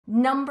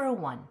Number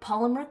 1,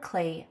 polymer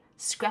clay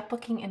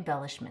scrapbooking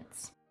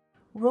embellishments.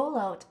 Roll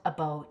out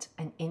about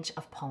an inch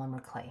of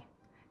polymer clay.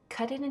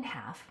 Cut it in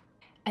half,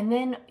 and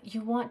then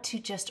you want to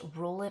just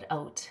roll it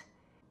out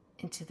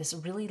into this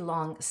really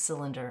long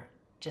cylinder,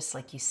 just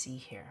like you see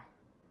here.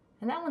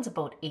 And that one's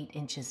about 8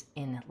 inches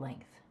in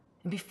length.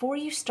 And before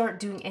you start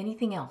doing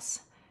anything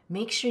else,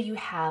 make sure you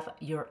have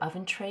your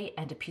oven tray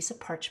and a piece of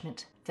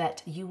parchment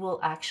that you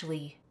will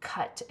actually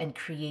cut and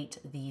create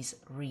these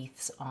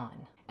wreaths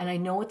on. And I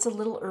know it's a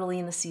little early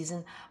in the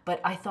season, but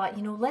I thought,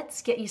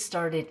 let's get you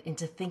started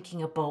into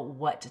thinking about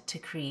what to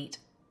create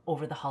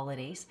over the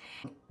holidays.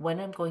 What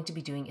I'm going to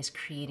be doing is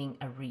creating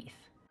a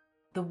wreath.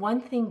 The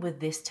one thing with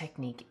this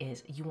technique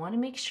is you want to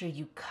make sure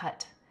you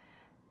cut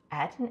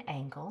at an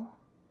angle,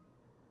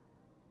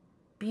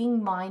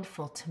 being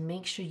mindful to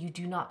make sure you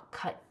do not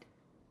cut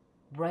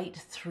right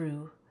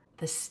through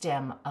the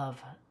stem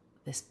of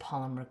this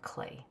polymer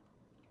clay.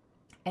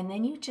 And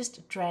then you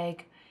just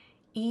drag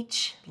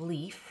each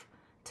leaf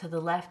to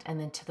the left and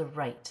then to the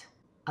right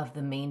of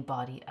the main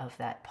body of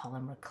that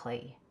polymer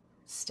clay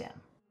stem.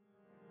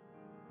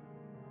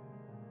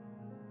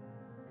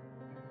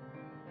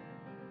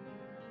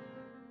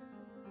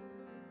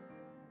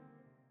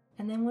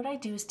 And then what I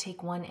do is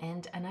take one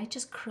end and I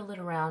just curl it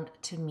around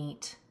to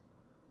meet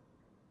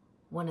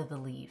one of the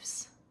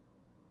leaves.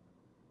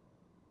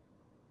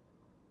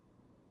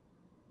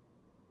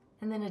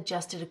 And then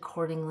adjust it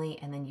accordingly,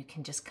 and then you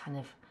can just kind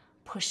of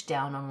push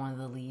down on one of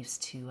the leaves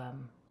to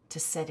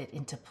set it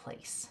into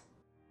place.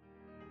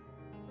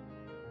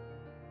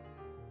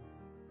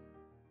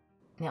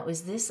 Now,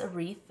 is this a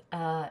wreath?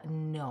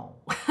 No.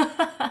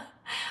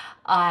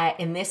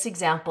 In this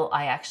example,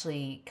 I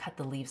actually cut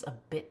the leaves a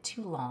bit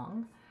too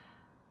long.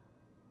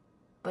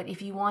 But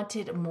if you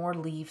wanted more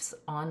leaves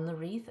on the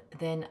wreath,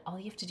 then all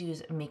you have to do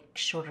is make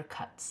shorter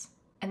cuts.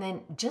 And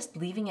then just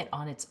leaving it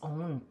on its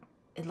own,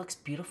 it looks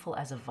beautiful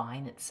as a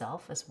vine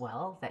itself as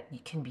well, that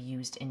can be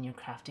used in your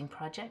crafting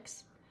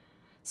projects.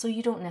 So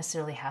you don't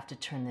necessarily have to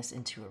turn this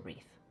into a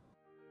wreath.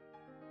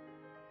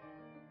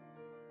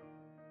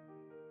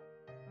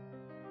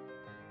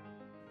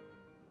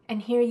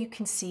 And here you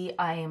can see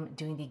I am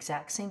doing the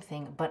exact same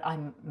thing, but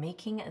I'm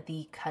making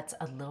the cuts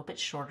a little bit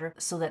shorter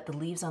so that the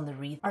leaves on the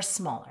wreath are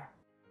smaller.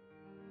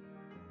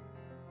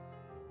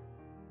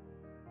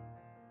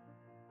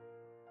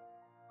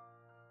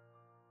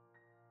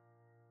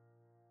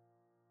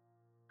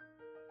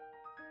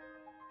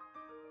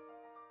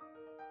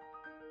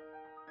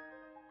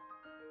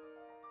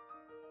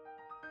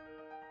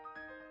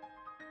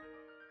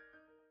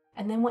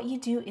 And then what you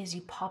do is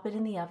you pop it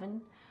in the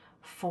oven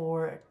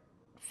for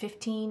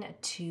 15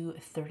 to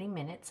 30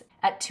 minutes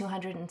at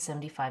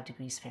 275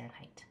 degrees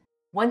Fahrenheit.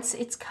 Once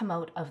it's come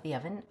out of the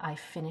oven, I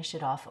finish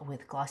it off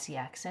with glossy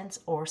accents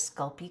or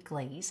Sculpey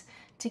glaze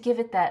to give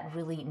it that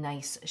really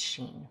nice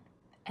sheen.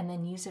 And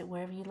then use it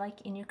wherever you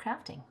like in your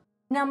crafting.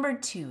 Number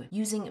 2,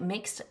 using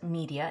mixed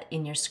media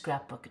in your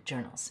scrapbook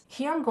journals.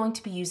 Here I'm going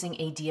to be using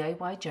a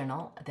DIY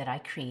journal that I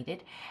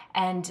created,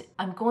 and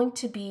I'm going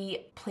to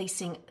be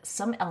placing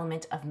some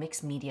element of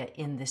mixed media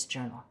in this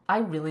journal. I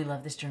really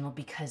love this journal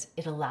because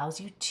it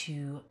allows you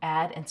to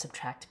add and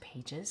subtract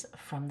pages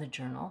from the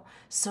journal.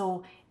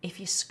 So if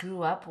you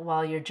screw up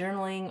while you're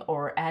journaling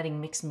or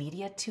adding mixed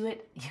media to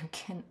it, you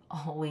can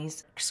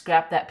always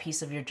scrap that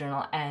piece of your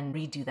journal and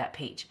redo that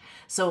page.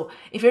 So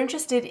if you're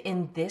interested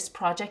in this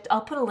project,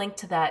 I'll put a link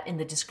to that in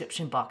the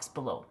description box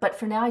below. But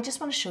for now, I just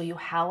want to show you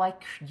how I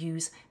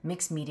use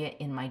mixed media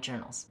in my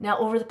journals. Now,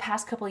 over the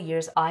past couple of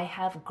years, I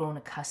have grown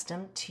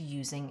accustomed to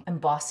using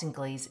embossing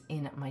glaze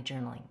in my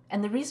journaling.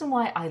 And the reason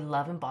why I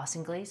love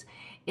embossing glaze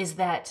is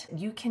that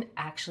you can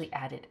actually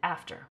add it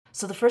after.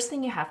 So the first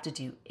thing you have to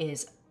do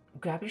is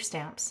grab your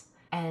stamps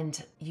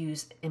and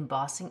use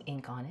embossing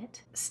ink on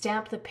it.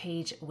 Stamp the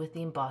page with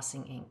the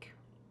embossing ink.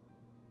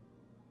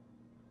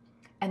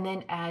 And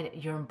then add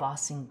your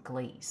embossing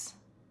glaze.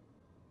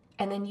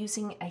 And then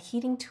using a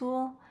heating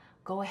tool,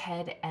 go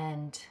ahead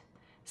and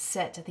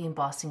set the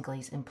embossing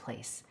glaze in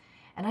place.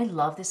 And I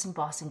love this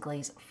embossing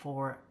glaze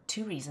for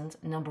 2 reasons.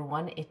 Number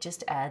 1, it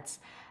just adds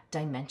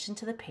dimension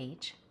to the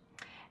page.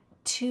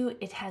 2,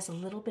 it has a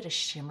little bit of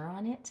shimmer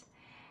on it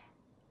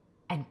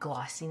and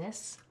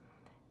glossiness.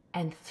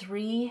 And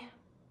 3,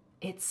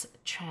 it's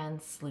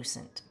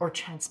translucent or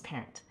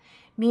transparent,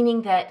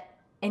 meaning that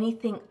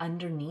anything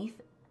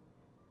underneath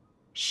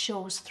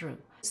shows through.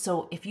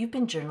 So if you've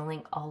been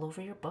journaling all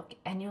over your book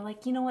and you're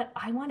like, you know what,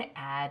 I want to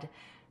add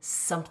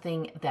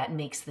something that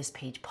makes this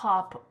page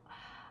pop,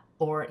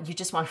 or you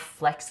just want to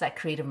flex that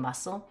creative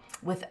muscle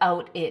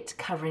without it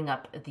covering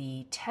up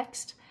the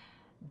text,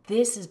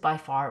 this is by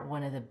far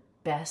one of the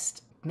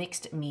best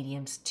mixed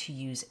mediums to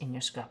use in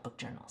your scrapbook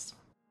journals.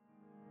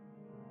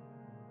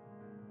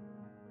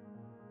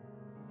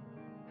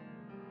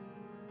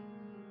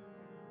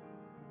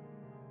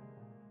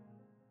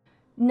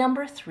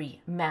 Number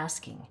 3,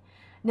 masking.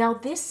 Now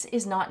this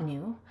is not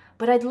new,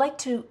 but I'd like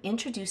to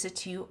introduce it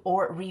to you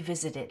or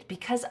revisit it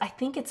because I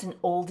think it's an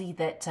oldie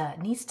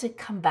that needs to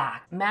come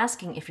back.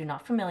 Masking, if you're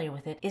not familiar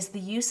with it, is the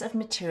use of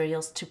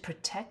materials to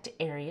protect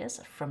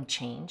areas from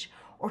change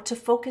or to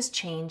focus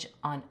change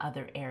on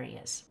other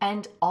areas.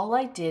 And all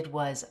I did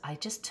was I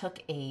just took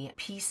a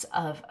piece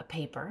of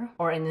paper,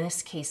 or in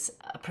this case,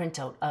 a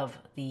printout of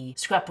the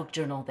scrapbook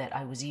journal that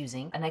I was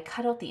using, and I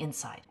cut out the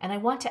inside. And I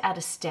want to add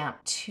a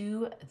stamp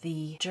to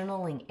the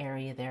journaling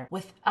area there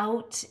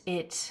without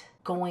it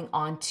going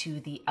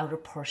onto the outer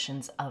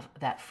portions of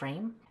that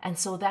frame. And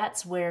so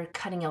that's where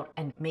cutting out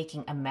and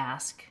making a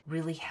mask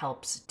really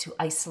helps to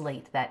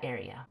isolate that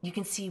area. You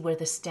can see where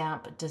the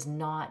stamp does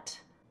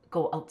not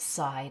go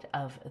outside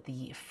of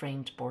the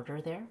framed border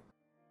there.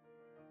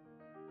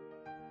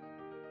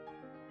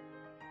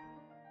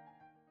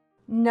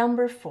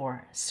 Number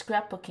 4,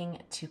 scrapbooking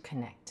to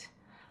connect.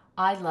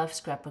 I love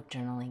scrapbook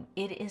journaling.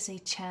 It is a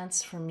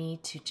chance for me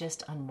to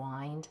just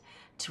unwind,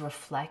 to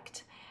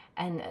reflect,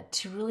 and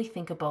to really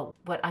think about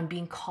what I'm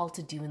being called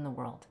to do in the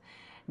world.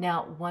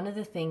 Now, one of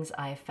the things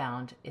I have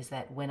found is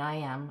that when I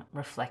am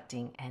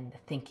reflecting and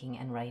thinking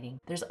and writing,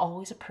 there's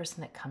always a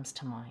person that comes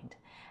to mind.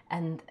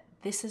 And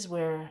this is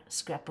where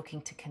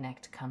scrapbooking to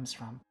connect comes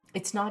from.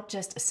 It's not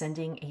just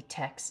sending a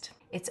text,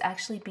 it's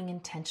actually being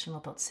intentional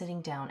about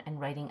sitting down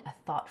and writing a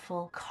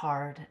thoughtful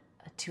card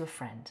to a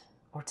friend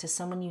or to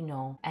someone you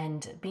know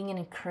and being an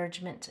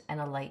encouragement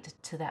and a light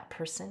to that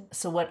person.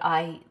 So what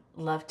I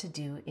love to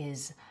do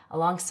is,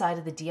 alongside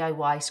of the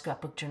DIY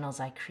scrapbook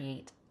journals I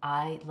create,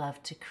 I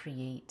love to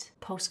create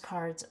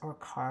postcards or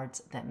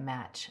cards that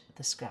match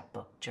the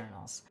scrapbook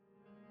journals.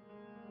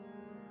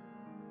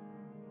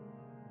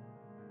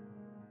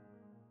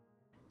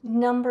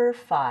 Number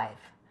 5,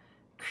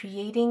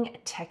 creating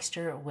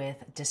texture with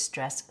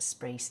distress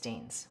spray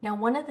stains. Now,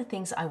 one of the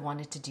things I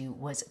wanted to do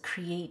was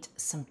create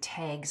some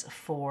tags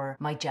for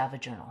my Java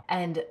journal.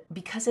 And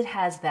because it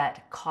has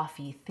that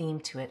coffee theme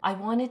to it, I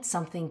wanted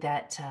something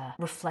that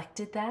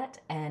reflected that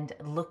and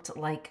looked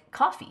like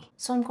coffee.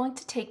 So I'm going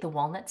to take the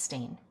walnut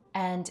stain,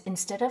 and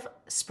instead of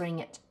spraying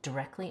it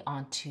directly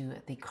onto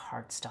the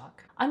cardstock,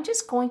 I'm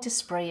just going to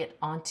spray it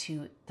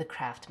onto the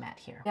craft mat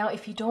here. Now,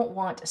 if you don't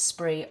want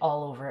spray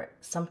all over,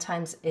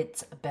 sometimes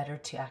it's better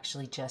to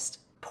actually just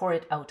pour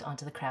it out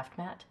onto the craft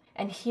mat.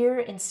 And here,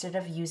 instead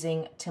of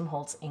using Tim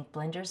Holtz ink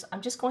blenders,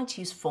 I'm just going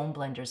to use foam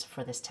blenders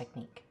for this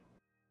technique.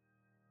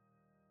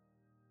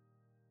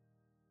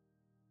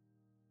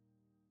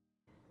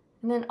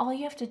 And then all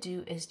you have to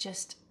do is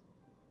just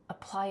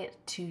apply it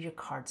to your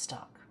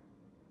cardstock.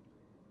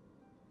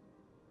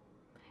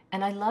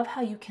 And I love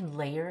how you can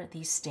layer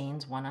these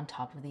stains one on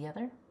top of the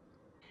other.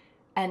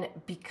 And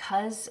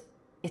because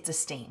it's a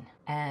stain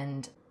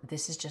and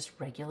this is just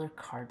regular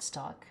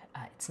cardstock,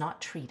 it's not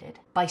treated,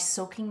 by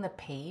soaking the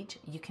page,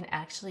 you can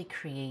actually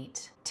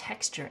create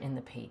texture in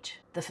the page.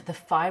 The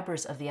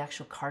fibers of the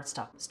actual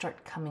cardstock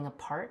start coming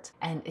apart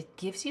and it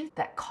gives you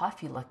that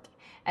coffee look.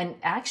 And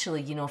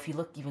actually, you know, if you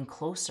look even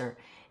closer,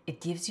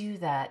 it gives you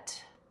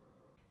that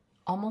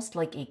almost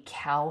like a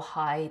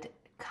cowhide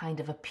kind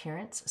of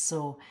appearance.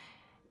 So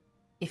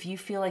if you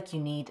feel like you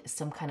need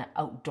some kind of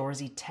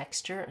outdoorsy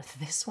texture,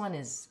 this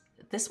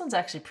one's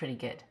actually pretty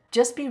good.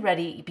 Just be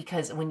ready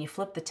because when you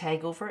flip the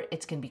tag over,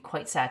 it's going to be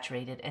quite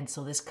saturated, and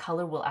so this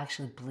color will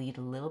actually bleed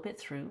a little bit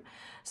through.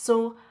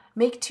 So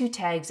make 2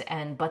 tags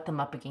and butt them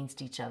up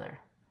against each other,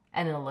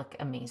 and it'll look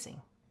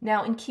amazing.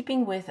 Now, in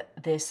keeping with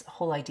this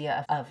whole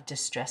idea of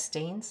distress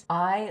stains,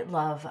 I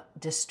love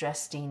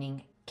distress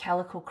staining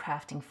calico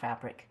crafting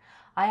fabric.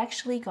 I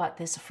actually got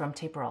this from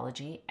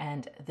Taperology,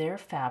 and their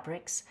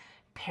fabrics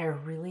pair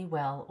really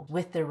well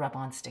with their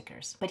rub-on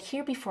stickers. But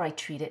here, before I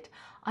treat it,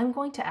 I'm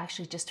going to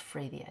actually just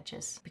fray the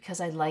edges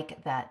because I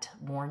like that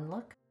worn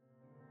look.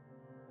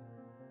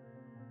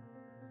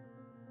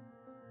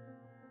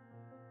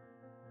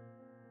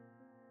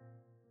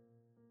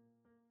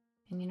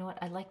 And you know what?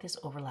 I like this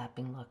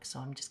overlapping look,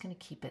 so I'm just going to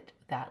keep it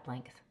that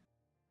length.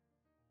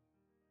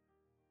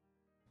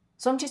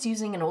 So I'm just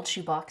using an old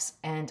shoebox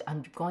and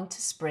I'm going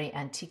to spray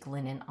antique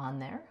linen on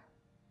there.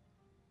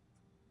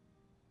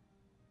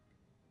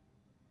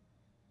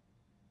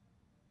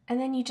 And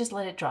then you just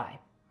let it dry.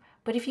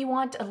 But if you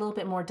want a little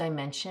bit more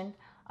dimension,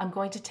 I'm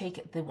going to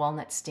take the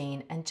walnut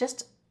stain and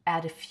just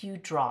add a few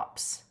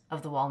drops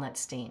of the walnut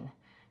stain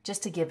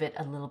just to give it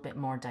a little bit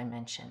more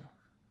dimension.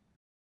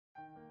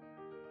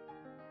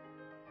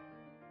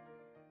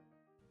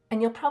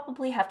 And you'll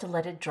probably have to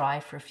let it dry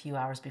for a few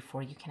hours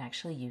before you can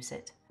actually use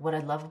it. What I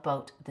love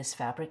about this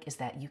fabric is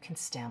that you can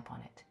stamp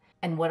on it.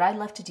 And what I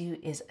love to do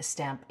is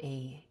stamp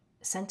a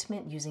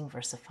sentiment using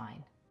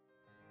VersaFine.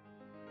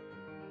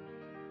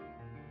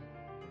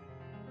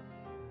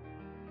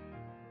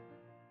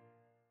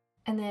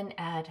 And then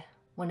add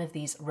one of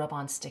these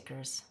rub-on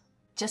stickers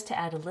just to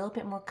add a little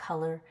bit more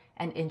color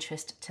and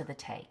interest to the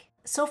tag.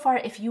 So far,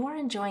 if you are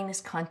enjoying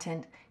this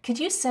content, could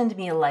you send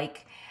me a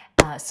like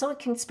so it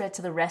can spread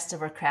to the rest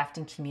of our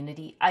crafting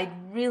community?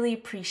 I'd really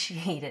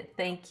appreciate it.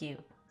 Thank you.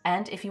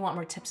 And if you want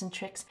more tips and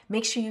tricks,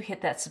 make sure you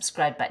hit that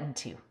subscribe button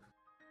too.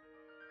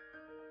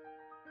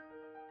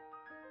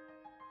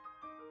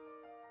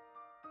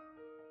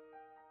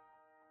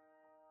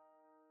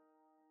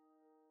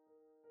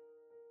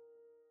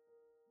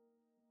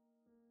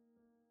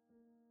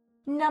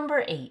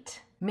 Number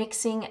 8.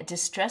 Mixing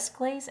distress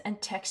glaze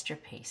and texture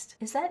paste.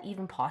 Is that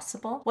even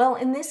possible? Well,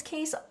 in this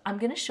case, I'm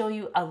going to show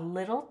you a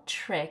little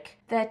trick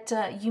that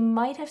you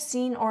might have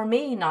seen or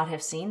may not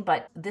have seen,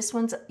 but this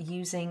one's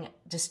using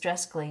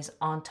distress glaze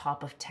on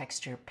top of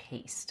texture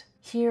paste.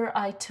 Here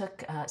I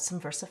took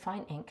some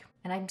VersaFine ink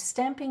and I'm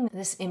stamping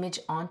this image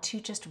onto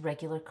just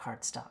regular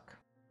cardstock.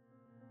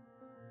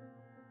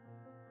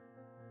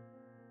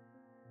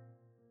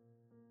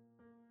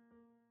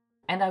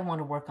 And I want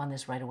to work on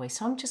this right away,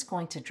 so I'm just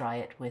going to dry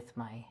it with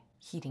my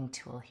heating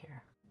tool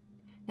here.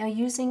 Now,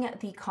 using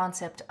the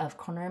concept of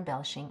corner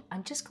embellishing,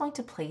 I'm just going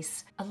to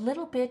place a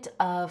little bit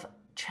of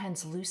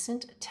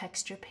translucent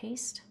texture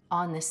paste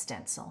on this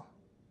stencil.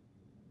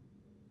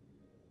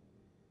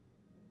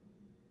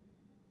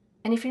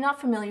 And if you're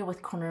not familiar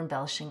with corner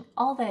embellishing,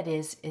 all that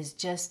is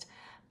just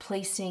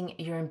placing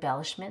your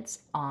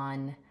embellishments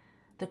on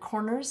the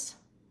corners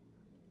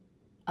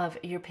of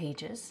your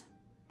pages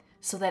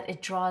so that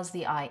it draws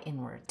the eye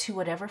inward to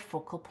whatever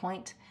focal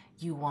point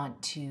you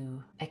want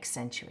to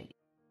accentuate.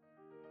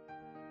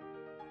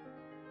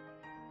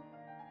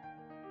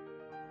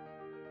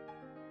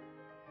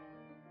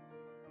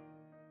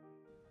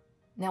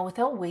 Now,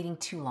 without waiting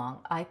too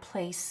long, I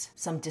place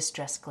some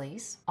distress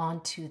glaze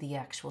onto the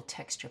actual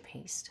texture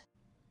paste.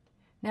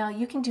 Now,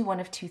 you can do one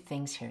of two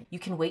things here. You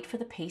can wait for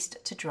the paste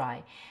to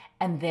dry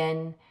and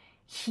then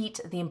heat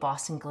the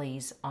embossing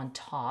glaze on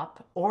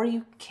top, or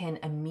you can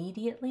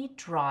immediately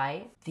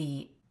dry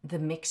the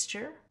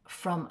mixture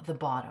from the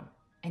bottom.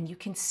 And you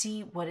can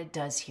see what it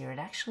does here. It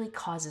actually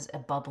causes a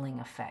bubbling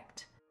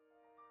effect.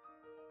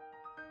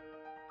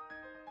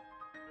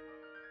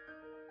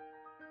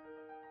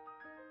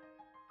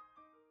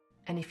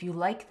 And if you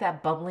like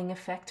that bubbling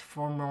effect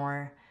for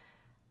more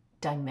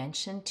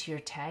dimension to your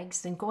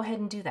tags, then go ahead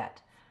and do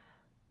that.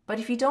 But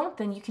if you don't,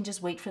 then you can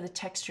just wait for the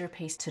texture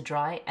paste to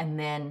dry and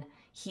then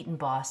heat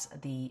emboss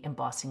the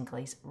embossing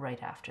glaze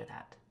right after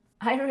that.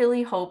 I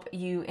really hope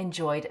you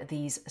enjoyed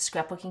these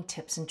scrapbooking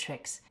tips and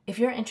tricks. If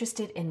you're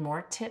interested in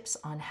more tips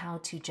on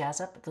how to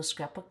jazz up those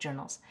scrapbook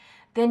journals,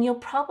 then you'll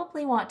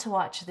probably want to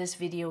watch this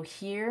video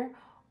here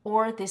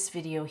or this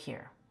video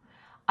here.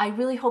 I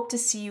really hope to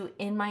see you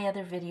in my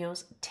other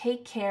videos.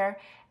 Take care,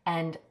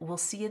 and we'll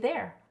see you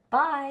there.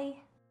 Bye!